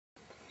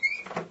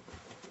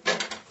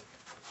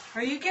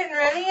Are you getting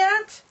ready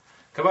yet?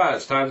 Come on,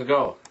 it's time to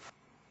go.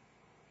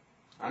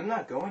 I'm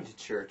not going to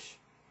church.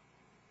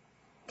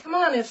 Come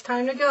on, it's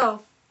time to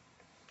go.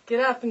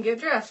 Get up and get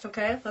dressed,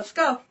 okay? Let's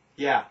go.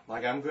 Yeah,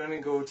 like I'm going to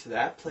go to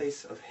that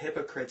place of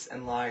hypocrites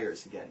and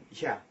liars again.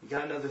 Yeah, you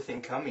got another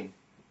thing coming.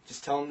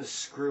 Just tell them to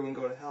screw and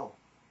go to hell.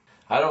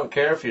 I don't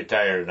care if you're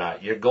tired or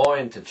not. You're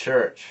going to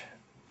church.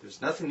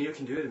 There's nothing you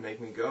can do to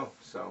make me go,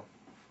 so...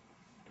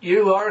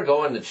 You are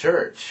going to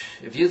church.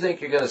 If you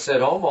think you're going to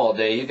sit home all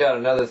day, you got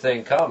another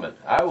thing coming.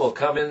 I will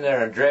come in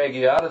there and drag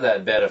you out of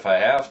that bed if I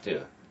have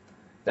to.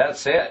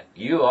 That's it.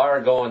 You are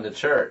going to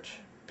church.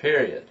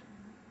 Period.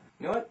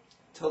 You know what?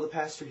 Tell the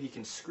pastor he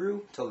can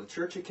screw. Tell the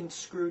church it can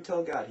screw.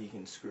 Tell God he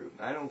can screw.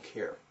 I don't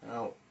care. I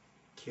don't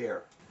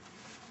care.